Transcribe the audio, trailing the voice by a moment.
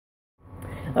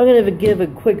I'm going to give a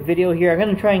quick video here. I'm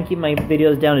going to try and keep my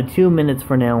videos down to 2 minutes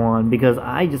from now on, because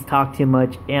I just talk too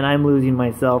much and I'm losing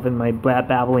myself in my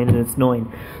babbling and it's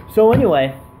annoying. So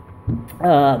anyway,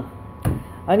 I'm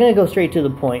going to go straight to the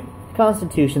point. The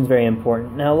Constitution is very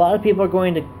important. Now, a lot of people are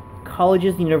going to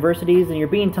colleges and universities, and you're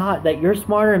being taught that you're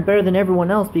smarter and better than everyone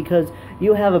else because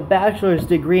you have a bachelor's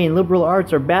degree in liberal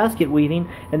arts or basket weaving,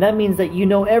 and that means that you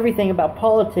know everything about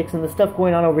politics and the stuff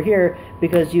going on over here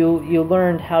because you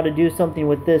learned how to do something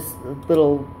with this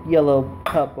little yellow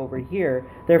cup over here.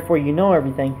 Therefore, you know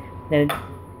everything, and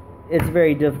it's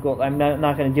very difficult. I'm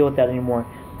not going to deal with that anymore.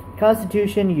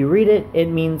 Constitution, you read it, it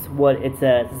means what it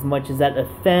says. As much as that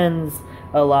offends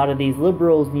a lot of these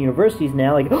liberals and universities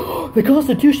now, like, oh, the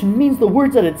Constitution means the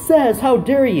words that it says, how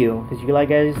dare you? Because you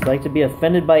guys like to be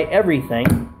offended by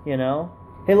everything, you know?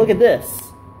 Hey, look at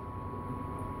this.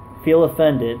 Feel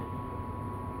offended.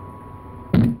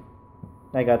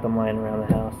 I got them lying around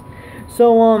the house.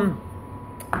 So,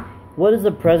 what is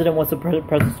the president? What's the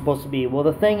president supposed to be? Well,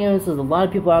 the thing is a lot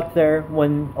of people out there,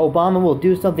 when Obama will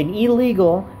do something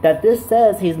illegal that this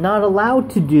says he's not allowed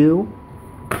to do,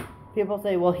 people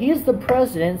say, well, he's the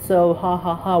president, so ha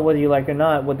ha ha, whether you like or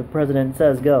not, what the president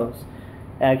says goes.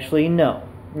 Actually, no.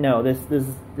 No, this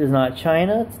is not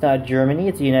China, it's not Germany,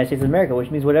 it's the United States of America,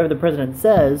 which means whatever the president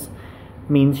says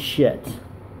means shit.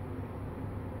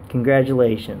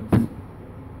 Congratulations.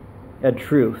 A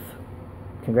truth.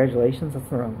 Congratulations? That's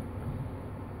wrong.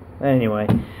 Anyway.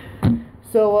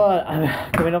 So,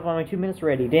 I'm coming up on my 2 minutes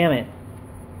already. Damn it.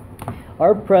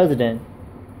 Our president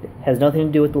has nothing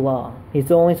to do with the law. He's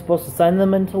only supposed to sign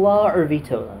them into law or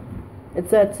veto them.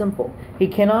 It's that simple. He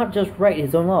cannot just write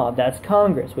his own law. That's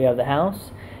Congress. We have the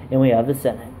House and we have the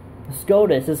Senate.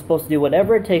 SCOTUS is supposed to do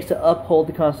whatever it takes to uphold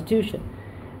the Constitution.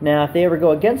 Now, if they ever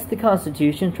go against the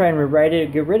Constitution, try and rewrite it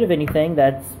or get rid of anything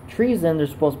that's treason, they're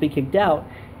supposed to be kicked out.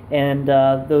 And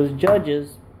those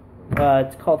judges,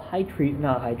 it's called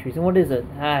not high treason, what is it?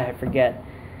 I forget.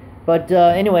 But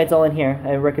anyway, it's all in here.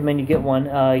 I recommend you get one.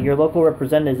 Your local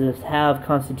representatives have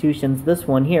constitutions, this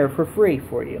one here, for free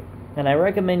for you. And I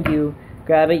recommend you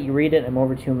grab it, you read it, I'm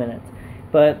over 2 minutes.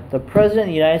 But the President of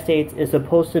the United States is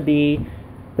supposed to be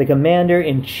the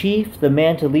commander-in-chief, the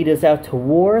man to lead us out to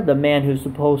war, the man who's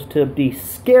supposed to be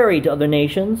scary to other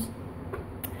nations.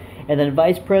 And then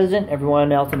Vice President,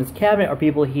 everyone else in his cabinet, are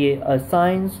people he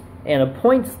assigns and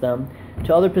appoints them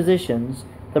to other positions.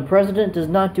 The president does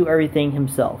not do everything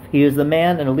himself. He is the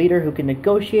man and a leader who can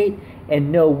negotiate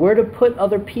and know where to put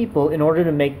other people in order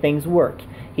to make things work.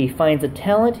 He finds a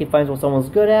talent, he finds what someone's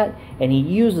good at, and he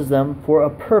uses them for a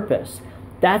purpose.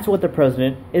 That's what the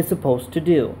president is supposed to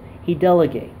do. He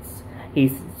delegates. He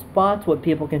spots what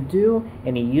people can do,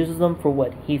 and he uses them for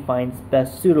what he finds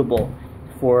best suitable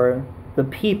for the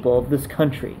people of this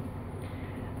country.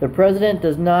 The president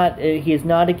he is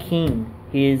not a king.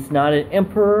 He is not an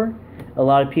emperor. A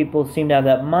lot of people seem to have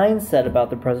that mindset about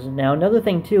the president now. Another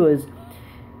thing, too, is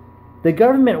the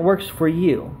government works for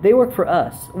you. They work for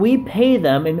us. We pay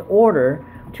them in order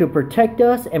to protect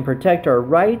us and protect our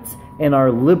rights and our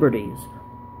liberties.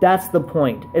 That's the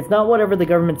point. It's not whatever the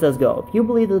government says go. If you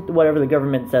believe that whatever the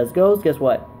government says goes, guess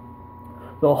what?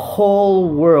 The whole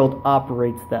world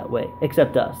operates that way,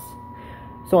 except us.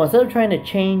 So instead of trying to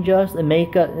change us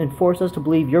and force us to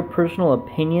believe your personal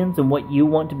opinions and what you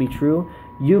want to be true,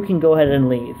 you can go ahead and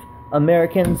leave.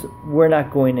 Americans, we're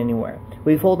not going anywhere.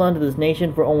 We've held on to this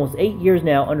nation for almost 8 years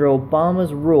now under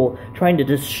Obama's rule, trying to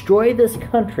destroy this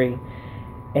country,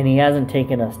 and he hasn't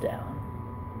taken us down.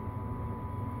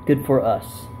 Good for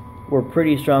us. We're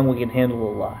pretty strong, we can handle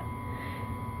a lot.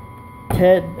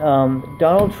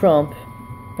 Donald Trump,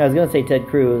 I was going to say Ted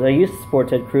Cruz. I used to support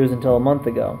Ted Cruz until a month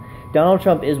ago. Donald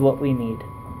Trump is what we need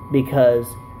because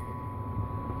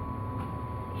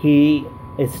he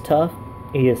is tough,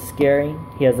 he is scary,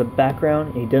 he has a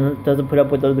background, and he doesn't put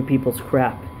up with other people's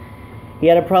crap. He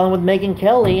had a problem with Megyn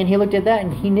Kelly, and he looked at that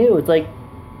and he knew, it's like,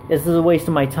 this is a waste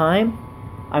of my time.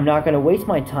 I'm not going to waste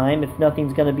my time if nothing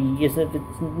good's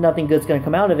going to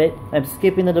come out of it. I'm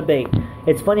skipping the debate.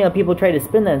 It's funny how people try to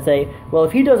spin that and say, well,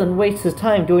 if he doesn't waste his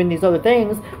time doing these other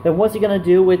things, then what's he going to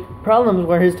do with problems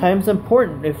where his time's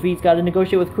important? If he's got to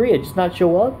negotiate with Korea, just not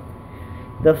show up?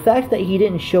 The fact that he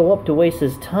didn't show up to waste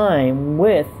his time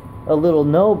with a little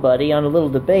nobody on a little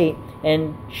debate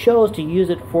and chose to use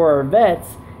it for our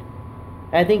vets,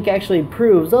 I think actually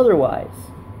proves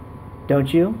otherwise.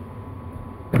 Don't you?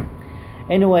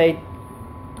 Anyway,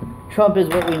 Trump is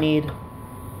what we need,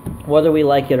 whether we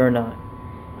like it or not.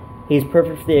 He's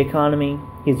perfect for the economy.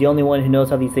 He's the only one who knows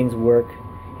how these things work.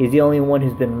 He's the only one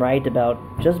who's been right about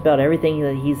just about everything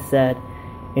that he's said.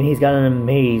 And he's got an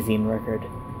amazing record.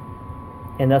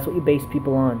 And that's what you base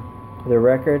people on. their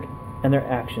record and their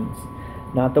actions,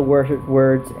 not the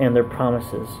words and their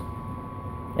promises.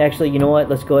 Actually, you know what?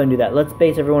 Let's go ahead and do that. Let's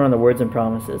base everyone on the words and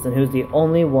promises. And who's the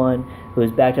only one who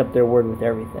has backed up their word with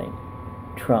everything?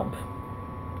 Trump.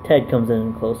 Ted comes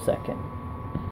in close second.